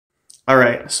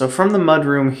Alright, so from the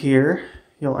mudroom here,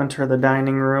 you'll enter the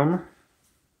dining room.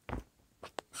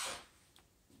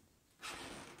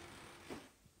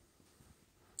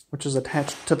 Which is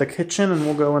attached to the kitchen, and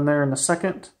we'll go in there in a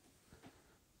second.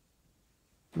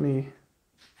 Let me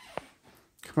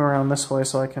come around this way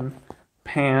so I can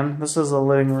pan. This is the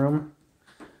living room.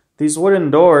 These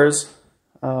wooden doors,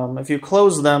 if you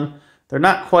close them, they're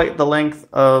not quite the length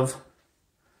of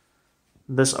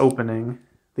this opening.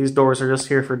 These doors are just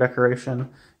here for decoration.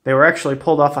 They were actually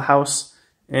pulled off a house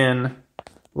in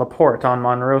LaPorte on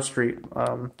Monroe Street,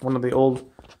 one of the old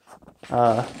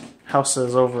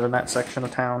houses over in that section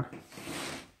of town.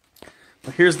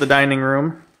 But here's the dining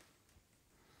room.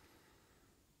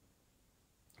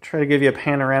 Try to give you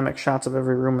panoramic shots of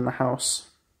every room in the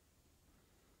house.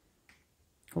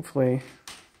 Hopefully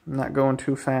I'm not going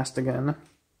too fast again.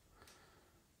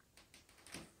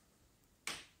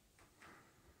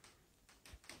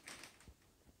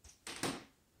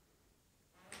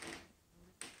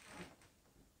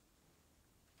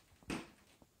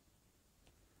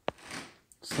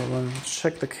 So let's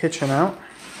check the kitchen out.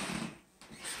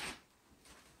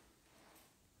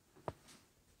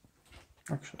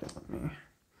 Actually, let me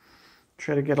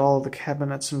try to get all of the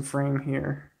cabinets in frame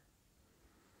here.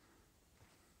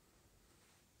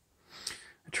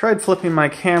 I tried flipping my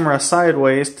camera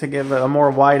sideways to give it a more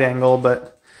wide angle,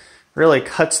 but really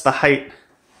cuts the height.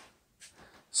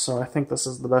 So I think this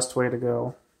is the best way to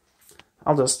go.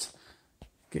 I'll just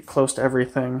get close to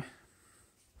everything.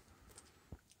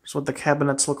 Here's what the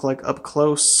cabinets look like up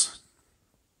close.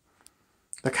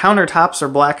 The countertops are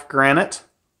black granite.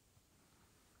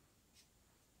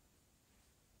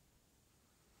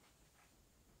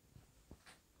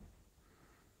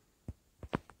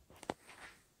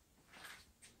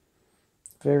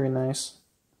 Very nice.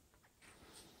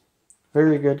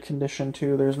 Very good condition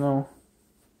too. There's no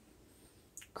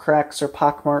cracks or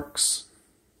pockmarks.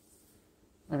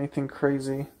 Anything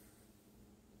crazy.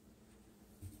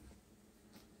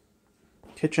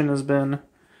 Kitchen has been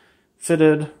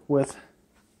fitted with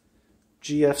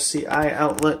GFCI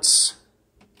outlets.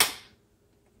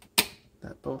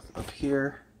 That both up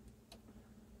here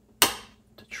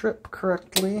to trip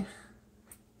correctly.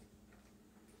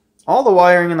 All the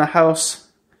wiring in the house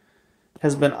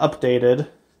has been updated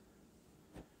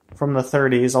from the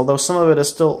 30s, although some of it is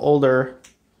still older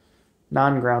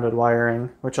non-grounded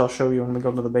wiring, which I'll show you when we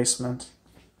go to the basement.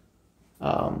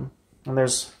 And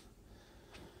there's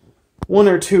one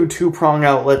or two two-prong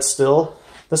outlets still.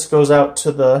 This goes out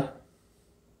to the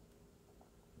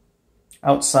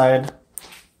outside.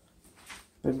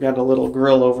 They've got a little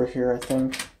grill over here, I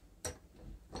think.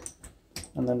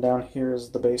 And then down here is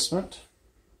the basement,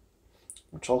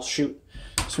 which I'll shoot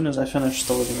as soon as I finish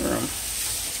the living room.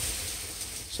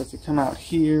 So if you come out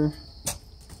here,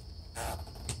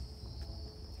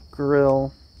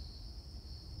 grill,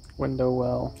 window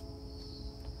well.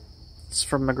 It's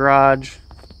from the garage.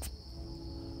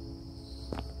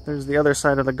 There's the other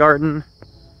side of the garden.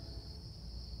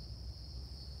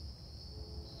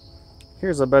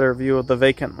 Here's a better view of the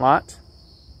vacant lot.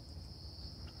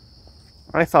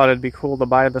 I thought it'd be cool to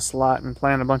buy this lot and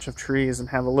plant a bunch of trees and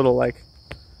have a little, like,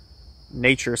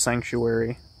 nature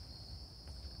sanctuary.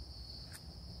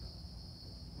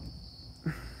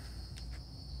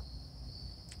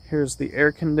 Here's the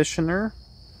air conditioner.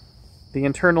 The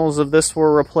internals of this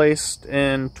were replaced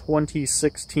in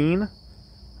 2016,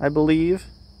 I believe.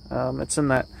 It's in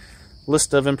that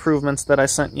list of improvements that I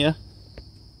sent you.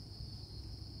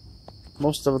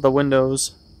 Most of the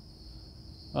windows,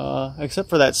 except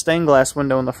for that stained glass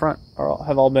window in the front,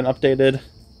 have all been updated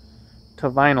to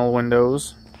vinyl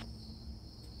windows.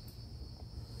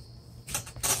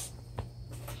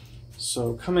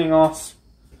 So coming off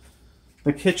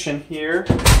the kitchen here,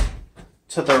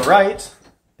 to the right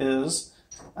is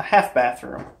a half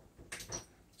bathroom.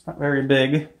 It's not very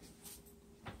big,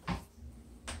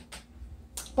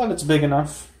 but it's big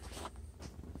enough.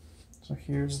 So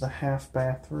here's the half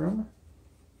bathroom.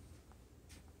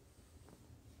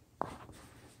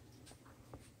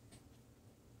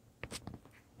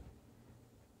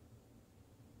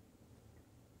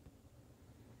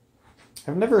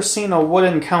 I've never seen a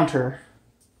wooden counter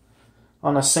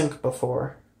on a sink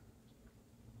before.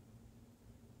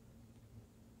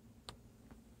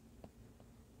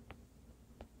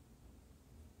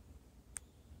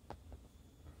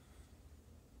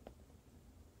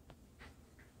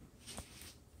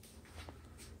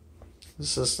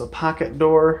 This is the pocket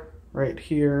door right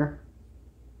here.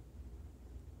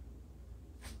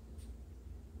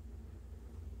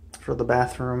 For the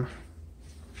bathroom.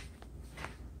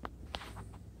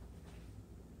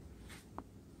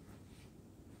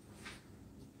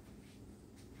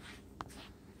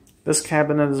 This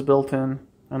cabinet is built in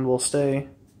and will stay.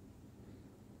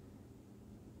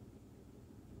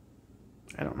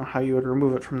 I don't know how you would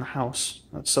remove it from the house.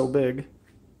 That's so big.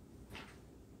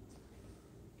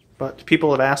 But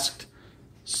people had asked,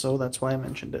 so that's why I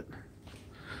mentioned it.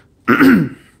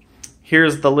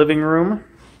 Here's the living room.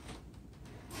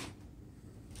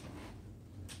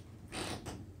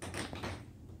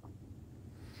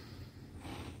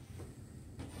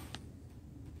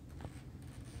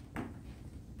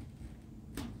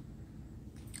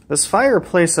 This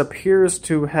fireplace appears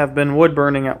to have been wood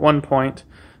burning at one point,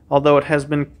 although it has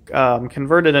been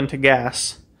converted into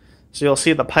gas. So you'll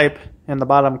see the pipe in the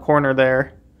bottom corner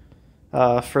there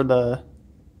for the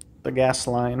gas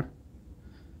line.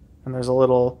 And there's a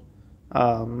little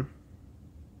valve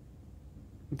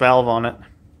on it.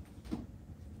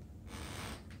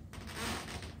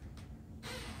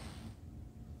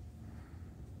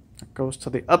 It goes to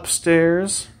the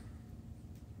upstairs.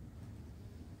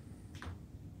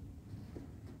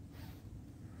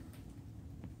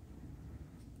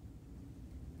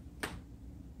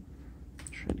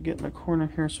 Try to get in the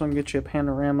corner here so I can get you a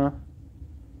panorama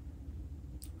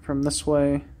from this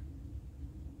way.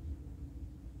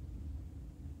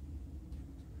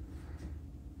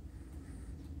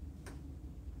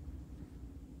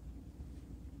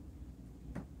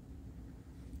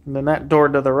 And then that door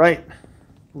to the right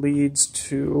leads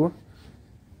to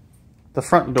the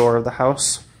front door of the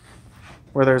house,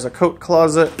 where there's a coat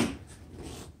closet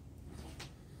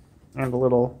and a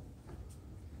little,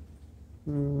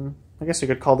 I guess you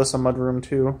could call this a mudroom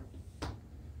too.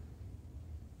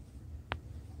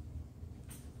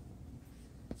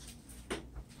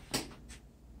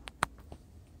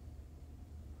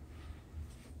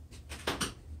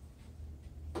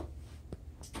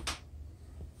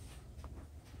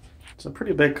 It's a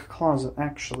pretty big closet,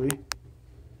 actually.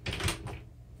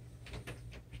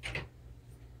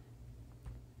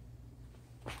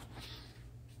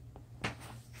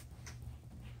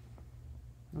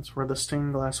 That's where the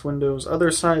stained glass window's other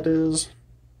side is.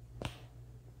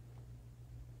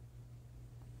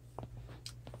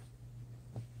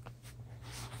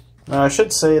 Now I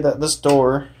should say that this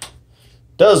door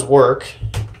does work.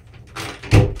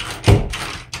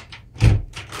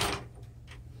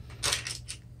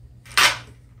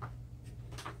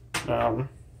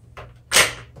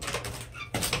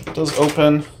 It does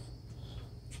open.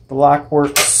 The lock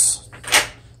works.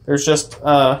 There's just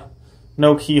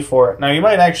no key for it. Now you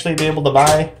might actually be able to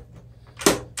buy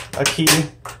a key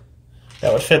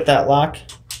that would fit that lock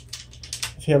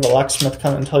if you have a locksmith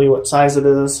come and tell you what size it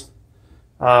is.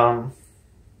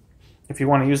 If you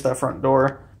want to use that front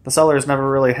door. The sellers never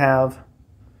really have,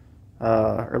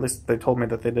 or at least they told me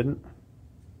that they didn't.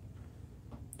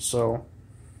 So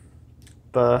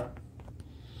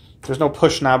there's no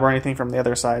push knob or anything from the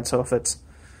other side, so if it's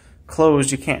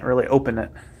closed you can't really open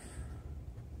it.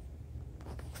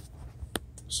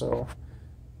 So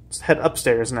let's head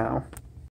upstairs now.